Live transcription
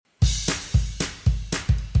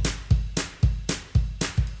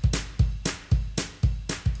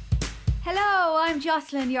I'm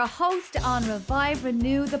Jocelyn, your host on Revive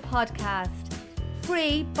Renew the podcast.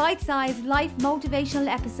 Free, bite-sized life motivational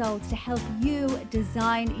episodes to help you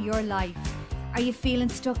design your life. Are you feeling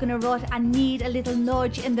stuck in a rut and need a little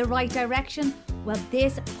nudge in the right direction? Well,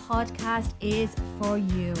 this podcast is for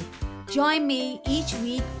you. Join me each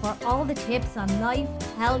week for all the tips on life,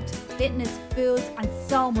 health, fitness, foods, and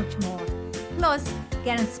so much more. Plus,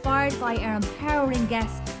 get inspired by our empowering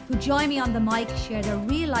guests who join me on the mic, share their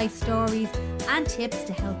real life stories and tips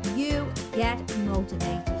to help you get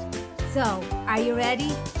motivated. So, are you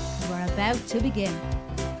ready? We're about to begin.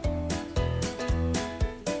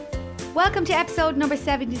 Welcome to episode number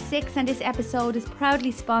 76, and this episode is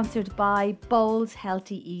proudly sponsored by Bowls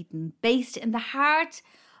Healthy Eating. Based in the heart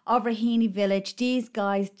of Raheny Village, these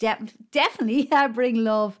guys definitely bring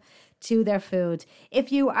love to their food.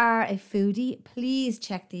 If you are a foodie, please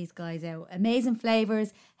check these guys out. Amazing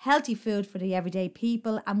flavours, healthy food for the everyday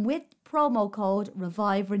people, and with promo code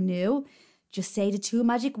Revive Renew, just say the two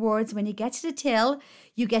magic words when you get to the till,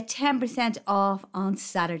 you get 10% off on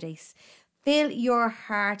Saturdays. Fill your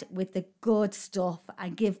heart with the good stuff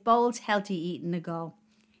and give Bowls Healthy Eating a go.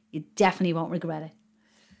 You definitely won't regret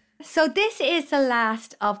it. So this is the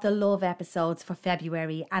last of the love episodes for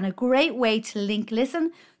February, and a great way to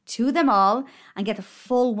listen to them all and get the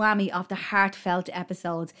full whammy of the heartfelt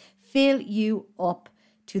episodes. Fill you up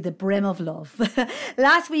to the brim of love.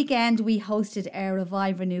 Last weekend we hosted our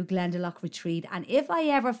Revive Renew Glendalough retreat, and if I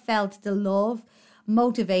ever felt the love,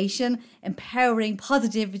 motivation, empowering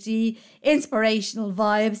positivity, inspirational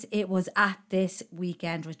vibes, it was at this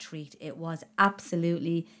weekend retreat. It was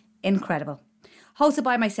absolutely incredible. Hosted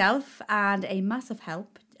by myself and a massive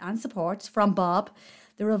help and support from Bob,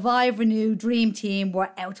 the Revive Renew Dream Team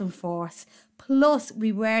were out in force. Plus,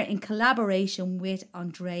 we were in collaboration with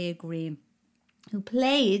Andrea Green, who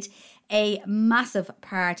played a massive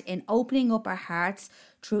part in opening up our hearts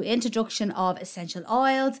through introduction of essential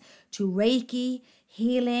oils, to Reiki,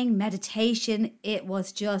 healing, meditation. It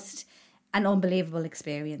was just an unbelievable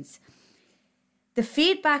experience. The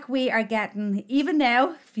feedback we are getting, even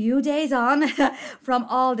now, few days on, from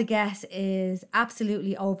all the guests is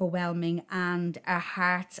absolutely overwhelming, and our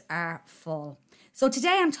hearts are full. So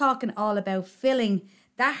today I'm talking all about filling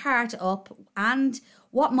that heart up and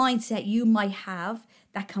what mindset you might have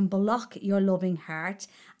that can block your loving heart,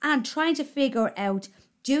 and trying to figure out,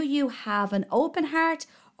 do you have an open heart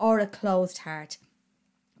or a closed heart?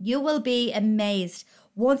 You will be amazed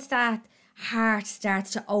once that heart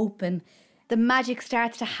starts to open. The magic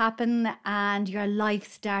starts to happen and your life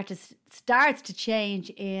starts to change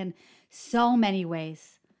in so many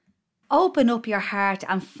ways. Open up your heart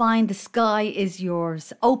and find the sky is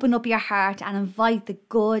yours. Open up your heart and invite the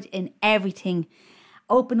good in everything.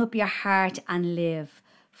 Open up your heart and live.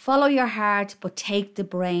 Follow your heart, but take the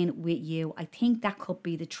brain with you. I think that could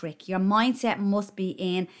be the trick. Your mindset must be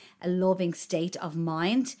in a loving state of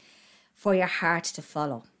mind for your heart to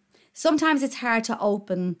follow. Sometimes it's hard to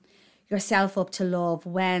open yourself up to love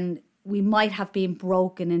when we might have been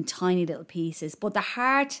broken in tiny little pieces, but the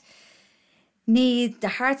heart's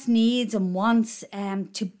needs and wants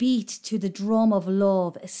to beat to the drum of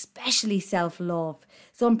love, especially self-love.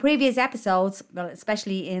 So in previous episodes, well,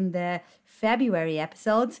 especially in the February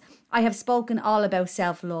episodes, I have spoken all about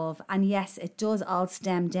self-love, and yes, it does all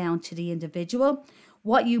stem down to the individual,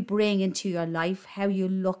 what you bring into your life, how you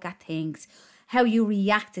look at things, how you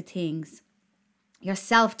react to things. Your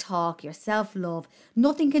self-talk, your self-love.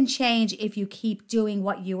 Nothing can change if you keep doing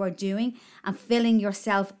what you are doing and filling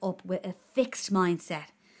yourself up with a fixed mindset.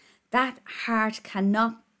 That heart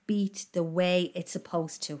cannot beat the way it's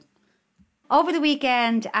supposed to. Over the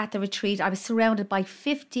weekend at the retreat, I was surrounded by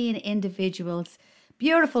 15 individuals,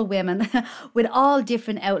 beautiful women with all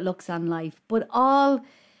different outlooks on life, but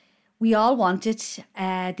we all wanted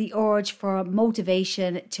the urge for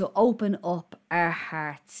motivation to open up our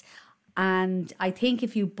hearts. And I think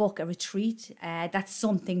if you book a retreat, that's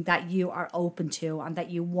something that you are open to and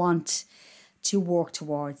that you want to work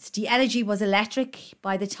towards. The energy was electric.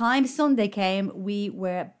 By the time Sunday came, we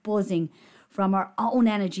were buzzing from our own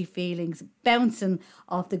energy feelings, bouncing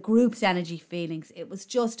off the group's energy feelings. It was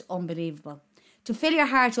just unbelievable. To fill your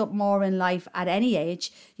heart up more in life at any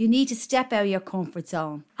age, you need to step out of your comfort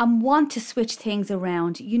zone and want to switch things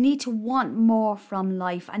around. You need to want more from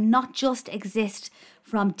life and not just exist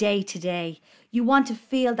from day to day. You want to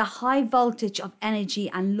feel the high voltage of energy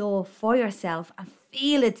and love for yourself and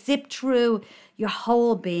feel it zip through your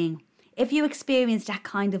whole being. If you experience that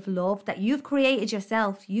kind of love that you've created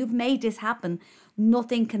yourself, you've made this happen,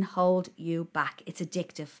 nothing can hold you back. It's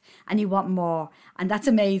addictive and you want more. And that's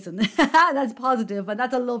amazing. That's positive and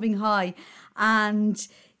that's a loving high. And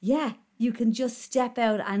yeah, you can just step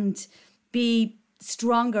out and be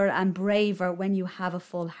stronger and braver when you have a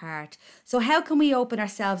full heart. So how can we open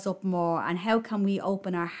ourselves up more, and how can we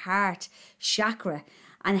open our heart chakra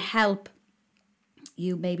and help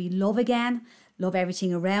you maybe love again, love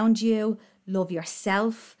everything around you, love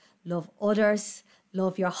yourself, love others,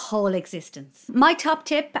 love your whole existence? My top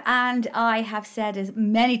tip, and I have said it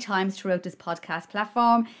many times throughout this podcast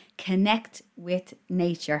platform, connect with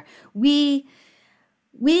nature. We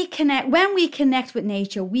connect, when we connect with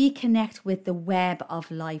nature, we connect with the web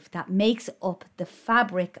of life that makes up the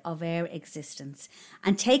fabric of our existence.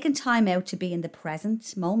 And taking time out to be in the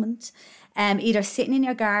present moment, either sitting in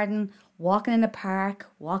your garden, walking in a park,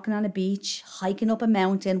 walking on a beach, hiking up a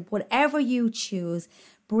mountain, whatever you choose,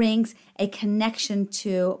 brings a connection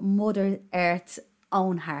to Mother Earth's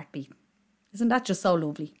own heartbeat. Isn't that just so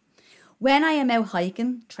lovely? When I am out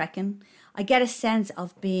hiking, trekking, I get a sense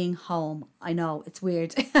of being home. I know, it's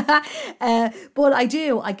weird. But I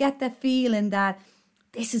do. I get the feeling that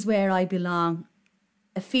this is where I belong.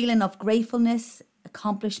 A feeling of gratefulness,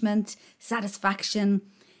 accomplishment, satisfaction.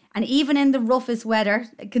 And even in the roughest weather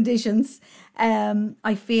conditions,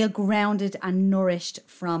 I feel grounded and nourished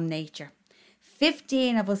from nature.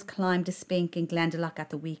 15 of us climbed the Spink in Glendalough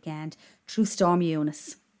at the weekend through Storm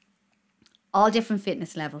Eunice. All different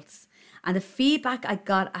fitness levels. And the feedback I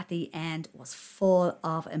got at the end was full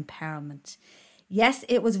of empowerment. Yes,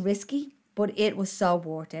 it was risky, but it was so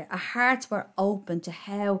worth it. Our hearts were open to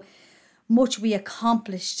how much we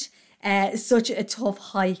accomplished such a tough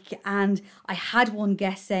hike. And I had one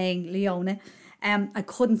guest saying, Leona, I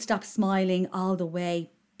couldn't stop smiling all the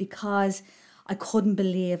way because I couldn't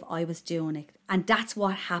believe I was doing it. And that's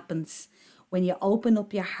what happens when you open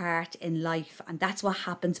up your heart in life. And that's what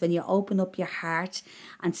happens when you open up your heart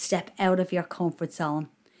and step out of your comfort zone.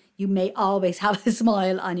 You may always have a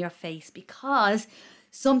smile on your face, because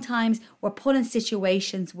sometimes we're put in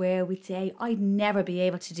situations where we say, I'd never be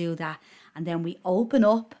able to do that. And then we open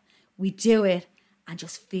up, we do it, and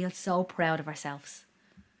just feel so proud of ourselves.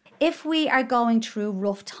 If we are going through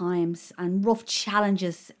rough times and rough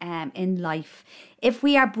challenges in life, if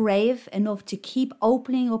we are brave enough to keep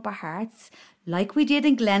opening up our hearts, like we did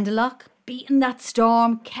in Glendalough, beating that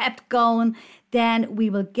storm, kept going, then we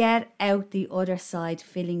will get out the other side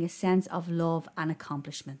feeling a sense of love and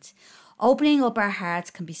accomplishment. Opening up our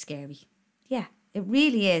hearts can be scary. Yeah, it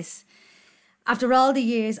really is. After all the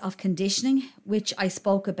years of conditioning, which I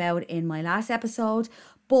spoke about in my last episode,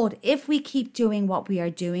 but if we keep doing what we are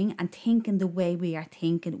doing and thinking the way we are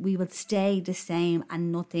thinking, we will stay the same and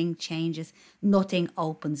nothing changes, nothing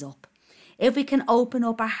opens up. If we can open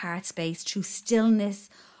up our heart space through stillness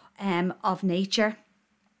of nature,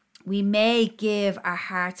 we may give our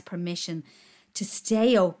hearts permission to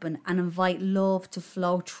stay open and invite love to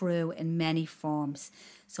flow through in many forms.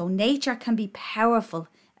 So nature can be powerful,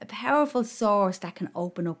 a powerful source that can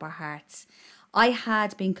open up our hearts. I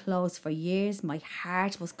had been closed for years. My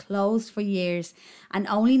heart was closed for years. And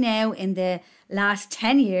only now in the last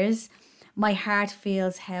 10 years, my heart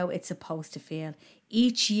feels how it's supposed to feel.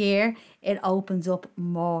 Each year, it opens up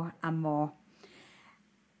more and more.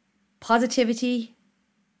 Positivity,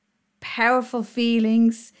 powerful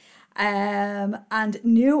feelings, and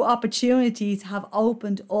new opportunities have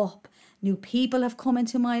opened up. New people have come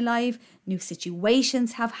into my life. New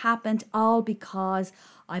situations have happened, all because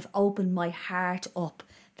I've opened my heart up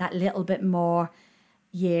that little bit more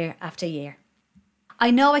year after year. I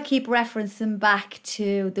know I keep referencing back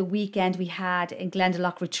to the weekend we had in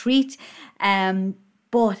Glendalough Retreat,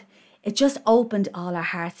 but it just opened all our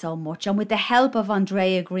hearts so much. And with the help of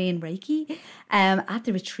Andrea Green Reiki at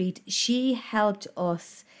the retreat, she helped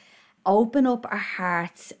us open up our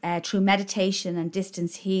hearts through meditation and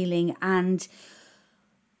distance healing. And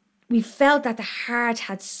we felt that the heart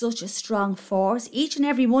had such a strong force, each and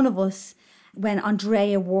every one of us, when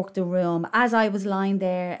Andrea walked the room. As I was lying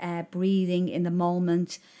there breathing in the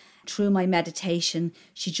moment through my meditation,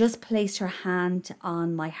 she just placed her hand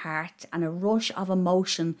on my heart, and a rush of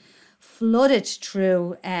emotion flooded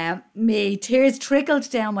through me. Tears trickled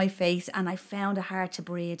down my face, and I found it hard to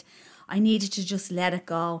breathe. I needed to just let it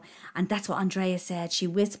go. And that's what Andrea said. She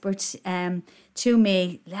whispered to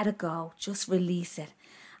me, let it go, just release it.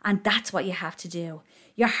 And that's what you have to do.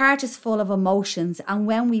 Your heart is full of emotions. And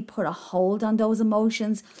when we put a hold on those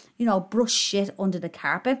emotions, brush shit under the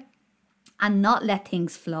carpet and not let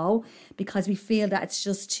things flow because we feel that it's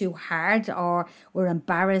just too hard, or we're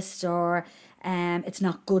embarrassed, or it's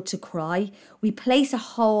not good to cry. We place a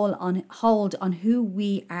hold on who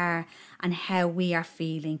we are and how we are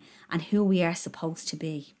feeling and who we are supposed to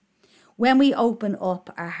be. When we open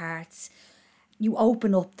up our hearts, you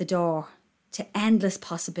open up the door to endless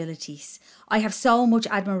possibilities. I have so much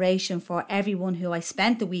admiration for everyone who I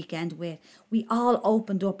spent the weekend with. We all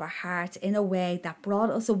opened up our hearts in a way that brought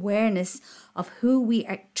us awareness of who we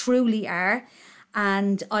truly are.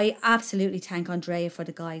 And I absolutely thank Andrea for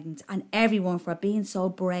the guidance and everyone for being so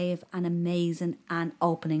brave and amazing and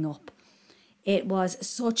opening up. It was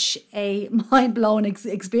such a mind-blowing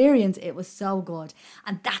experience. It was so good.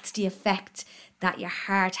 And that's the effect that your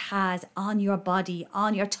heart has on your body,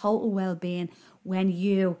 on your total well-being when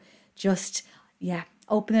you just,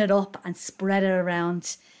 open it up and spread it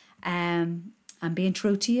around and being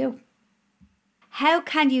true to you. How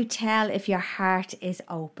can you tell if your heart is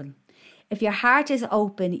open? If your heart is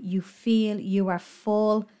open, you feel you are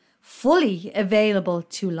fully available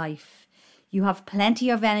to life. You have plenty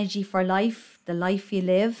of energy for life, the life you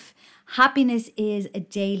live. Happiness is a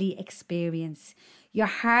daily experience. Your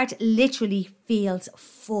heart literally feels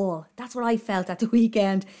full. That's what I felt at the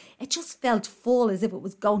weekend. It just felt full, as if it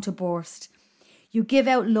was going to burst. You give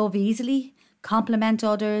out love easily, compliment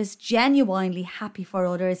others, genuinely happy for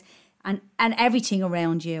others, and everything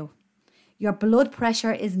around you. Your blood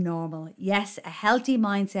pressure is normal. Yes, a healthy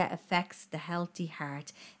mindset affects the healthy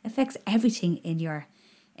heart, affects everything in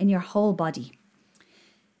your whole body.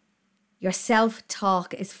 Your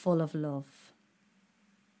self-talk is full of love.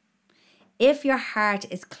 If your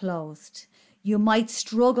heart is closed, you might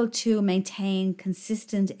struggle to maintain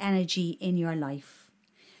consistent energy in your life.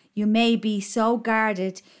 You may be so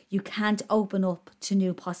guarded you can't open up to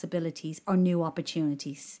new possibilities or new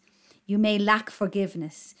opportunities. You may lack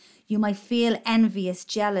forgiveness. You might feel envious,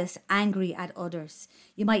 jealous, angry at others.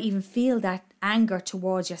 You might even feel that anger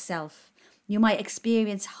towards yourself. You might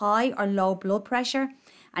experience high or low blood pressure,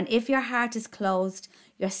 and if your heart is closed,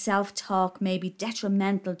 your self-talk may be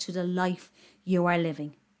detrimental to the life you are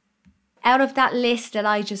living. Out of that list that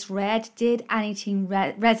I just read, did anything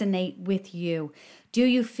resonate with you? Do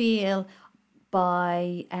you feel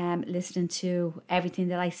by listening to everything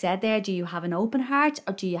that I said there, do you have an open heart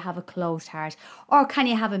or do you have a closed heart? Or can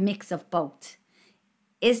you have a mix of both?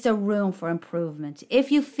 Is there room for improvement?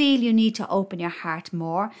 If you feel you need to open your heart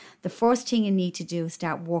more, the first thing you need to do is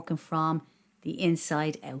start working from the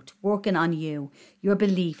inside out, working on you, your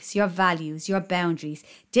beliefs, your values, your boundaries.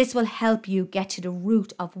 This will help you get to the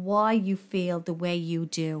root of why you feel the way you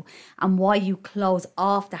do and why you close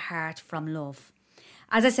off the heart from love.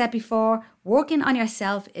 As I said before, working on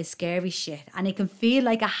yourself is scary shit and it can feel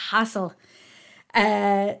like a hassle.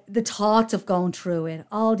 The thoughts of going through it,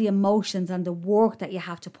 all the emotions and the work that you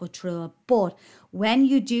have to put through it. But when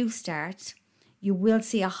you do start, you will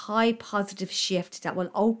see a high positive shift that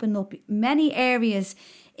will open up many areas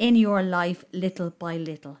in your life little by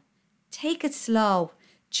little. Take it slow.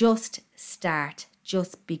 Just start.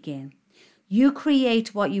 Just begin. You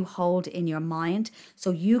create what you hold in your mind.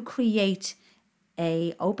 So you create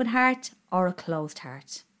an open heart or a closed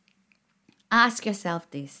heart. Ask yourself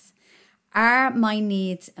this. Are my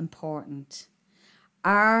needs important?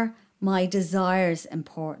 Are my desires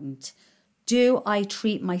important? Do I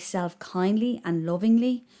treat myself kindly and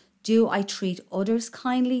lovingly? Do I treat others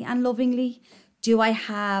kindly and lovingly? Do I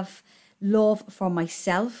have love for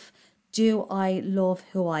myself? Do I love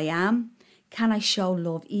who I am? Can I show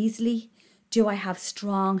love easily? Do I have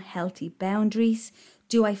strong, healthy boundaries?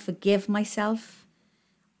 Do I forgive myself?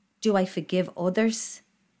 Do I forgive others?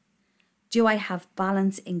 Do I have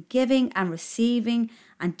balance in giving and receiving?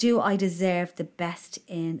 And do I deserve the best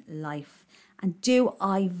in life? And do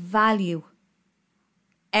I value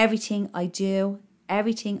everything I do,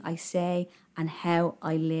 everything I say, and how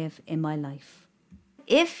I live in my life?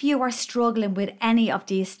 If you are struggling with any of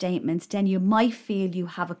these statements, then you might feel you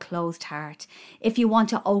have a closed heart. If you want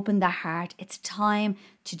to open the heart, it's time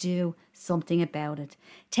to do something about it.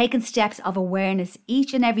 Taking steps of awareness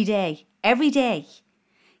each and every day,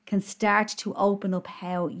 can start to open up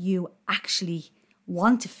how you actually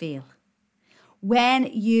want to feel. When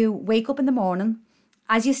you wake up in the morning,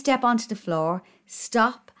 as you step onto the floor,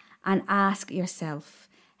 stop and ask yourself,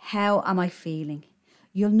 how am I feeling?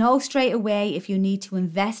 You'll know straight away if you need to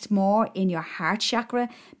invest more in your heart chakra,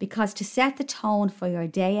 because to set the tone for your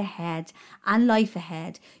day ahead and life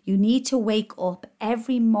ahead, you need to wake up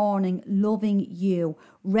every morning loving you,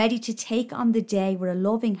 ready to take on the day with a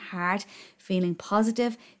loving heart, feeling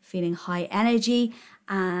positive, feeling high energy,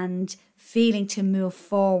 and feeling to move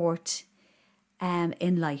forward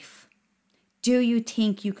in life. Do you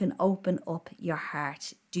think you can open up your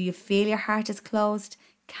heart? Do you feel your heart is closed?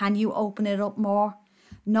 Can you open it up more?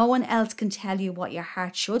 No one else can tell you what your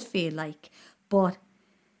heart should feel like, but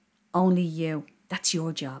only you. That's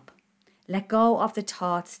your job. Let go of the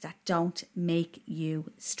thoughts that don't make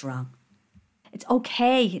you strong. It's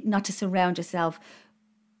okay not to surround yourself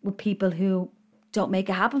with people who don't make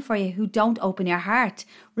it happen for you, who don't open your heart.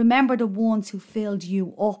 Remember the ones who filled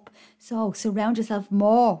you up. So surround yourself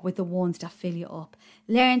more with the ones that fill you up.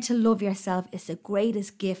 Learn to love yourself is the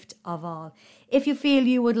greatest gift of all. If you feel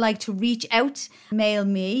you would like to reach out, mail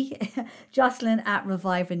me,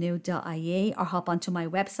 jocelyn@reviverenew.ie, or hop onto my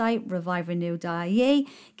website, reviverenew.ie.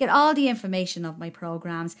 Get all the information of my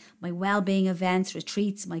programs, my wellbeing events,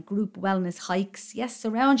 retreats, my group wellness hikes. Yes,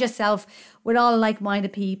 surround yourself with all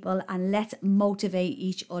like-minded people and let's motivate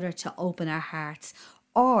each other to open our hearts.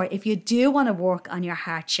 Or if you do want to work on your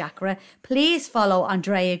heart chakra, please follow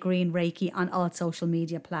Andrea Green Reiki on all social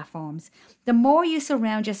media platforms. The more you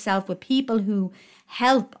surround yourself with people who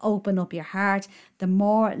help open up your heart, the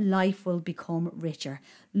more life will become richer.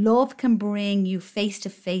 Love can bring you face to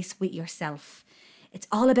face with yourself. It's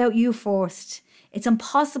all about you first. It's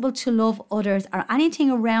impossible to love others or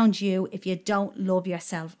anything around you if you don't love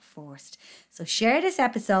yourself first. So share this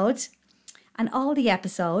episode and all the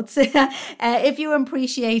episodes. If you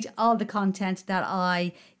appreciate all the content that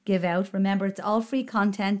I give out, remember it's all free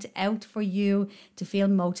content out for you to feel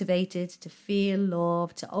motivated, to feel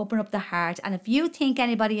loved, to open up the heart. And if you think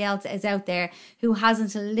anybody else is out there who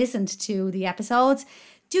hasn't listened to the episodes,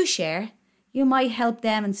 do share. You might help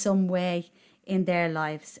them in some way in their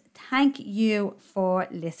lives. Thank you for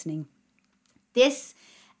listening. This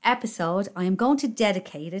episode, I am going to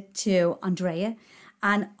dedicate it to Andrea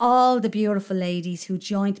and all the beautiful ladies who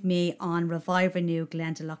joined me on Revive Renew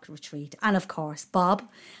Glendalough Retreat. And of course, Bob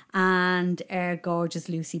and our gorgeous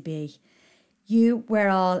Lucy B. You were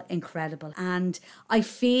all incredible. And I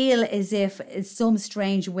feel as if in some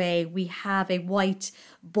strange way we have a white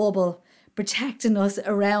bubble protecting us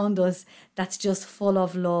around us that's just full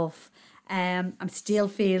of love. I'm still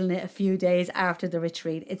feeling it a few days after the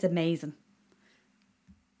retreat. It's amazing.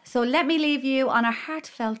 So let me leave you on a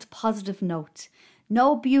heartfelt positive note.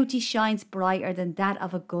 No beauty shines brighter than that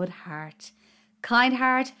of a good heart. Kind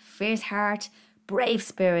heart, fierce heart, brave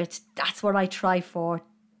spirit. That's what I strive for.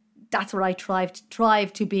 That's what I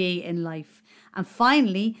strive to be in life. And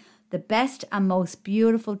finally, the best and most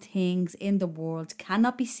beautiful things in the world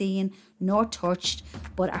cannot be seen nor touched,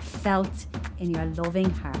 but are felt in your loving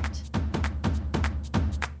heart.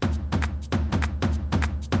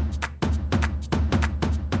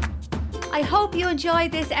 I hope you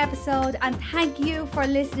enjoyed this episode and thank you for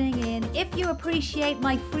listening in. If you appreciate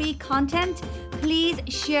my free content, please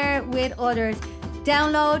share with others.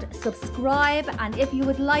 Download, subscribe, and if you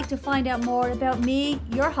would like to find out more about me,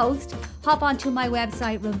 your host, hop onto my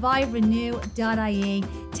website, reviverenew.ie.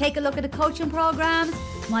 Take a look at the coaching programs,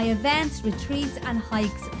 my events, retreats, and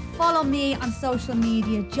hikes. Follow me on social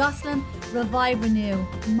media, Jocelyn Revive Renew.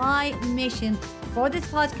 My mission for this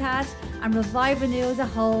podcast and Revive Renew as a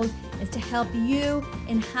whole is to help you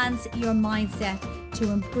enhance your mindset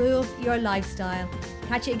to improve your lifestyle.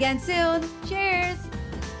 Catch you again soon. Cheers.